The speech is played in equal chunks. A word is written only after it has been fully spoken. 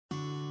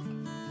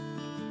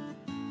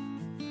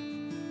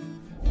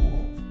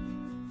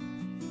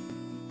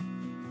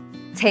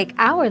Take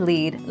our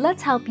lead,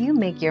 let's help you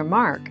make your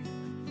mark.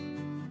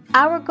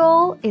 Our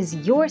goal is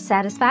your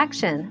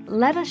satisfaction.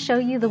 Let us show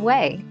you the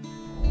way.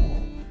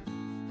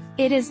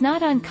 It is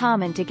not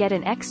uncommon to get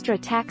an extra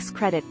tax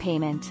credit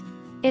payment.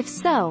 If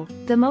so,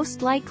 the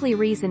most likely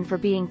reason for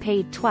being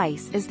paid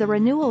twice is the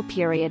renewal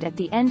period at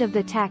the end of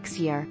the tax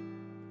year.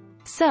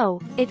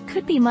 So, it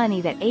could be money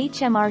that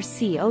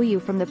HMRC owe you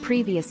from the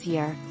previous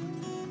year.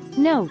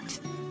 Note: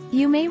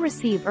 you may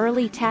receive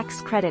early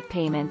tax credit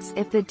payments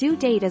if the due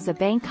date is a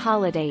bank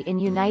holiday in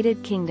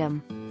United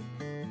Kingdom.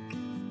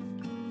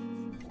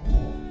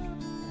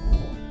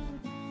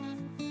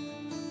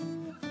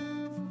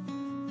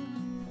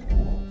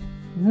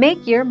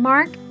 Make your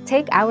mark,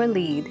 take our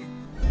lead.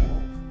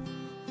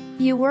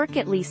 You work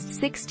at least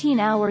 16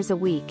 hours a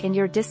week and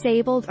you're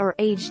disabled or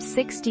aged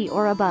 60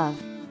 or above.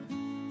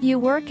 You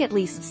work at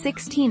least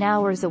 16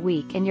 hours a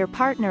week and your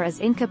partner is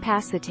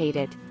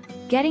incapacitated,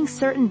 getting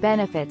certain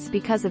benefits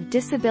because of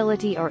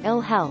disability or ill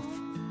health,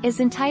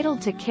 is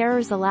entitled to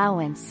carer's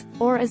allowance,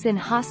 or is in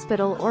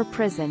hospital or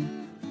prison.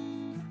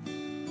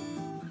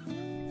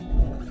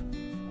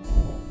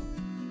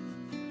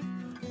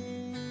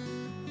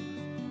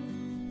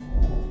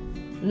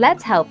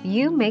 Let's help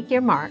you make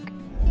your mark.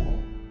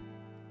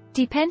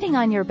 Depending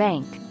on your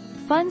bank,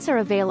 funds are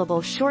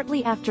available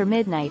shortly after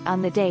midnight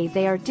on the day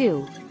they are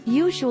due,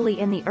 usually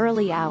in the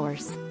early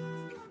hours.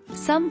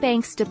 Some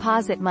banks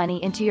deposit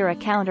money into your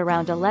account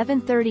around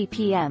 11:30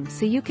 p.m.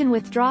 so you can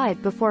withdraw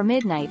it before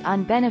midnight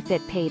on benefit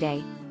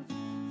payday.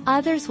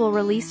 Others will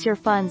release your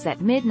funds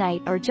at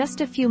midnight or just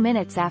a few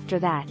minutes after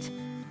that.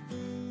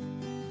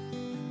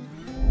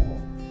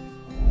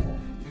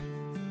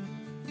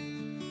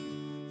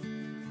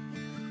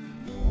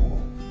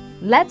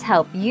 Let's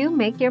help you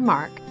make your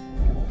mark.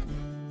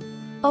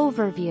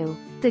 Overview.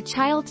 The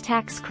child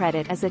tax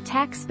credit is a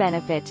tax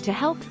benefit to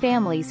help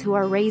families who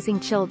are raising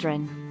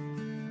children.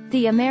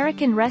 The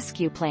American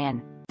Rescue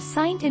Plan,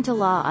 signed into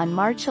law on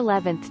March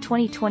 11,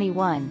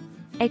 2021,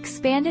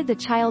 expanded the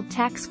child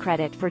tax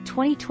credit for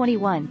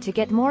 2021 to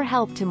get more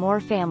help to more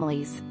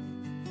families.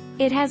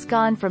 It has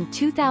gone from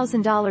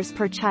 $2,000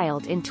 per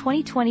child in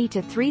 2020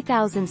 to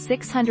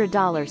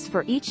 $3,600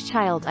 for each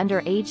child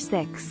under age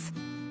 6.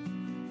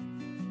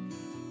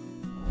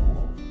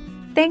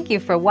 Thank you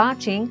for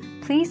watching.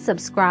 Please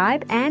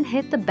subscribe and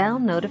hit the bell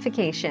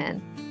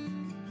notification.